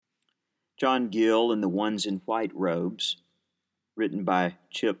John Gill and the Ones in White Robes, written by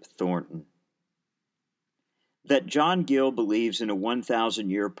Chip Thornton. That John Gill believes in a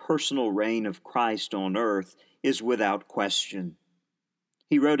 1,000-year personal reign of Christ on earth is without question.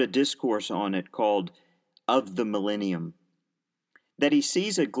 He wrote a discourse on it called Of the Millennium. That he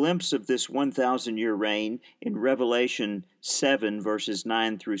sees a glimpse of this 1,000-year reign in Revelation 7, verses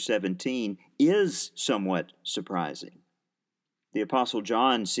 9 through 17, is somewhat surprising. The Apostle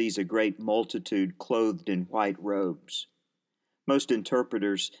John sees a great multitude clothed in white robes. Most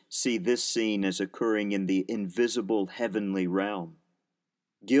interpreters see this scene as occurring in the invisible heavenly realm.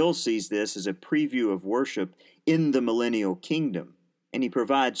 Gill sees this as a preview of worship in the millennial kingdom, and he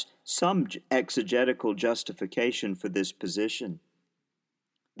provides some exegetical justification for this position.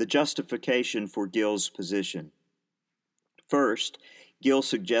 The justification for Gill's position. First, Gill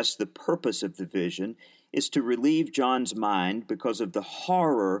suggests the purpose of the vision is to relieve John's mind because of the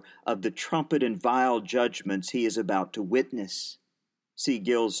horror of the trumpet and vial judgments he is about to witness. See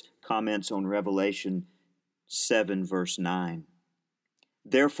Gill's comments on Revelation 7, verse 9.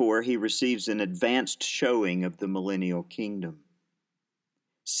 Therefore, he receives an advanced showing of the millennial kingdom.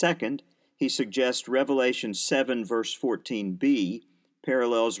 Second, he suggests Revelation 7, verse 14b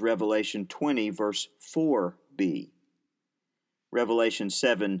parallels Revelation 20, verse 4b. Revelation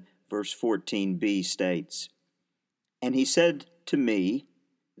 7, verse 14b states, "And he said to me,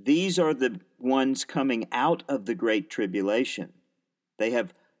 These are the ones coming out of the great tribulation. They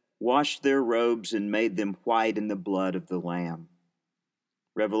have washed their robes and made them white in the blood of the Lamb."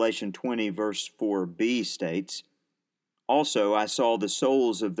 Revelation 20, verse 4b states, "Also I saw the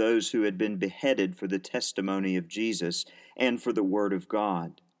souls of those who had been beheaded for the testimony of Jesus and for the word of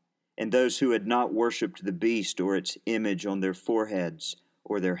God, and those who had not worshipped the beast or its image on their foreheads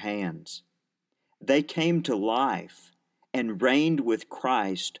or their hands. They came to life and reigned with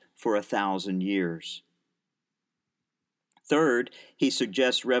Christ for 1,000 years. Third, he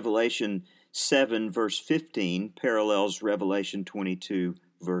suggests Revelation 7, verse 15 parallels Revelation 22,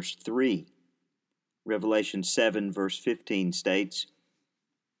 verse 3. Revelation 7, verse 15 states,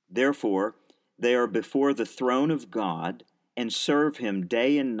 "Therefore they are before the throne of God and serve him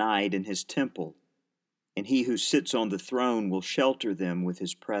day and night in his temple, and he who sits on the throne will shelter them with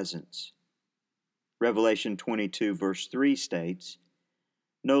his presence." Revelation 22, verse 3 states,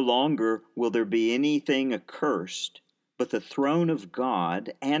 "No longer will there be anything accursed, but the throne of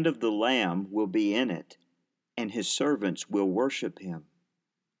God and of the Lamb will be in it, and his servants will worship him."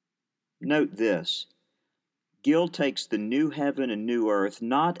 Note this. Gill takes the new heaven and new earth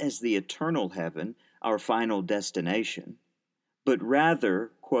not as the eternal heaven, our final destination, but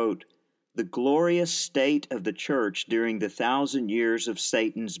rather, quote, "the glorious state of the church during the 1,000 years of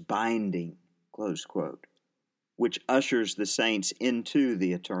Satan's binding," close quote, which ushers the saints into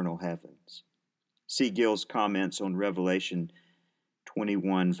the eternal heavens. See Gill's comments on Revelation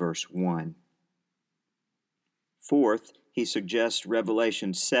 21, verse 1. Fourth, he suggests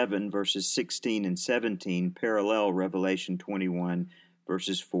Revelation 7, verses 16 and 17 parallel Revelation 21,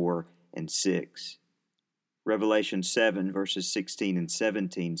 verses 4 and 6. Revelation 7, verses 16 and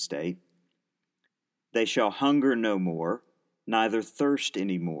 17 state, "They shall hunger no more, neither thirst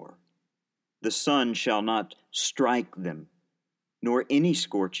any more. The sun shall not strike them, nor any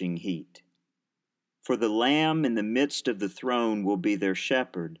scorching heat. For the Lamb in the midst of the throne will be their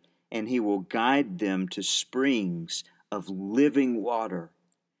shepherd, and he will guide them to springs of living water,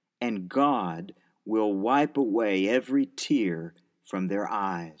 and God will wipe away every tear from their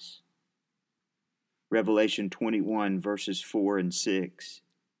eyes." Revelation 21, verses 4 and 6.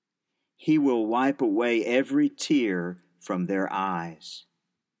 "He will wipe away every tear from their eyes.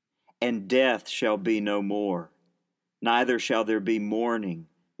 And death shall be no more, neither shall there be mourning,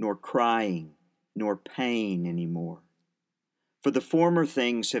 nor crying, nor pain any more. For the former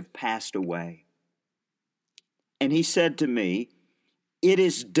things have passed away. And he said to me, It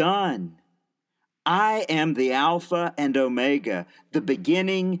is done. I am the Alpha and Omega, the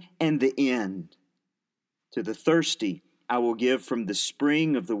beginning and the end. To the thirsty I will give from the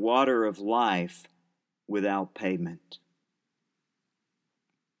spring of the water of life without payment."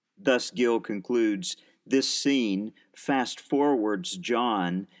 Thus Gill concludes, this scene fast forwards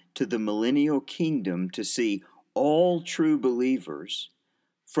John to the millennial kingdom to see all true believers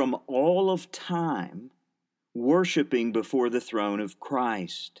from all of time worshiping before the throne of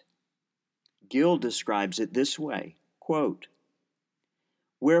Christ. Gill describes it this way, quote,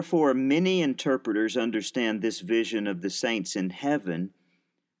 "Wherefore many interpreters understand this vision of the saints in heaven,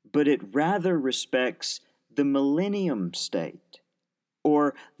 but it rather respects the millennium state,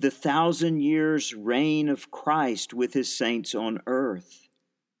 or the 1,000 years reign of Christ with his saints on earth.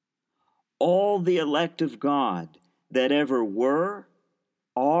 all the elect of God that ever were,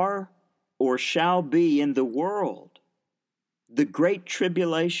 are, or shall be in the world, the great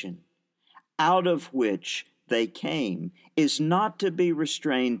tribulation, out of which they came, is not to be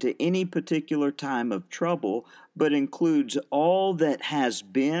restrained to any particular time of trouble, but includes all that has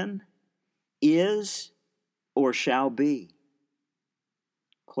been, is, or shall be.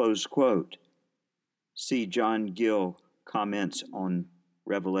 Close quote. See John Gill comments on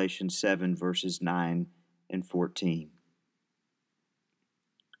Revelation 7, verses 9 and 14.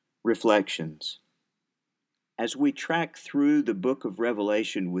 Reflections. As we track through the book of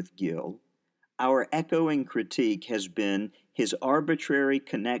Revelation with Gill, our echoing critique has been his arbitrary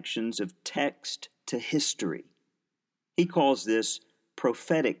connections of text to history. He calls this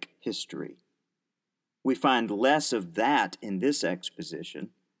prophetic history. We find less of that in this exposition.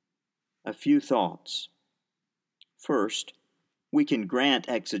 A few thoughts. First, we can grant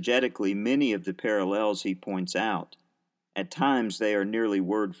exegetically many of the parallels he points out. At times they are nearly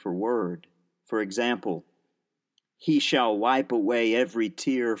word for word. For example, "He shall wipe away every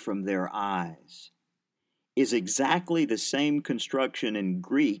tear from their eyes," is exactly the same construction in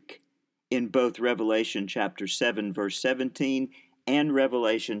Greek in both Revelation chapter 7, verse 17 and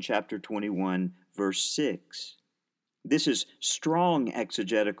Revelation chapter 21, verse 6. This is strong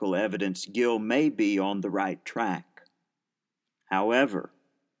exegetical evidence Gill may be on the right track. However,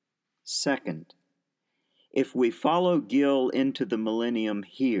 second, if we follow Gill into the millennium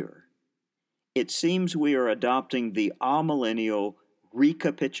here, it seems we are adopting the amillennial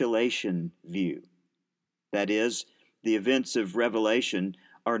recapitulation view. That is, the events of Revelation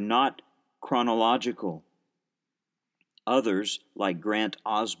are not chronological. Others, like Grant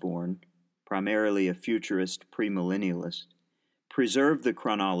Osborne, primarily a futurist premillennialist, preserve the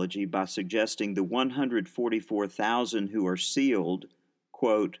chronology by suggesting the 144,000 who are sealed,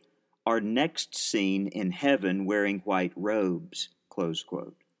 quote, are next seen in heaven wearing white robes, close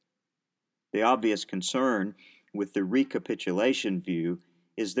quote. The obvious concern with the recapitulation view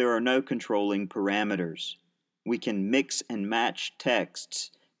is there are no controlling parameters. We can mix and match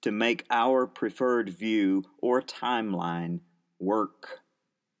texts to make our preferred view or timeline work.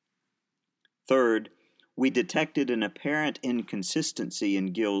 Third, we detected an apparent inconsistency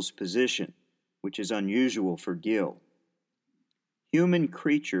in Gill's position, which is unusual for Gill. Human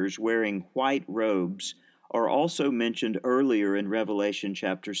creatures wearing white robes are also mentioned earlier in Revelation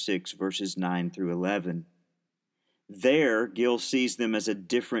chapter 6, verses 9 through 11. There, Gill sees them as a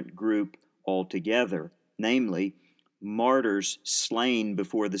different group altogether, namely, martyrs slain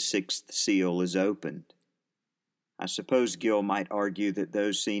before the sixth seal is opened. I suppose Gill might argue that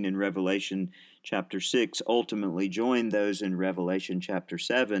those seen in Revelation chapter 6 ultimately join those in Revelation chapter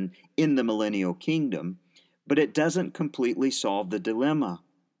 7 in the millennial kingdom, but it doesn't completely solve the dilemma.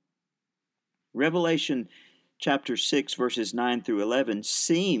 Revelation chapter 6, verses 9 through 11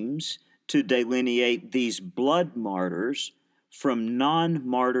 seems to delineate these blood martyrs from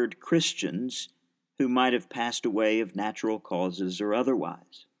non-martyred Christians who might have passed away of natural causes or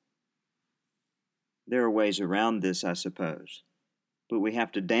otherwise. There are ways around this, I suppose, but we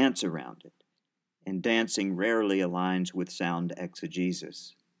have to dance around it, and dancing rarely aligns with sound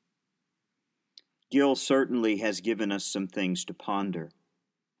exegesis. Gill certainly has given us some things to ponder.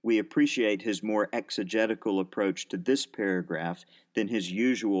 We appreciate his more exegetical approach to this paragraph than his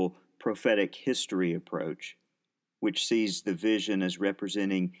usual prophetic history approach, which sees the vision as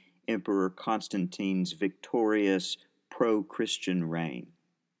representing Emperor Constantine's victorious pro-Christian reign.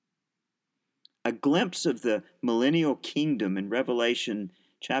 A glimpse of the millennial kingdom in Revelation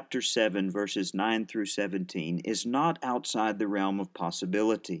chapter 7, verses 9 through 17 is not outside the realm of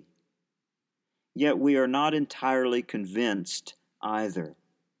possibility. Yet we are not entirely convinced either.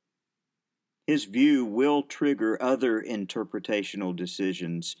 His view will trigger other interpretational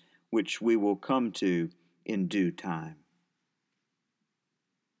decisions, which we will come to in due time.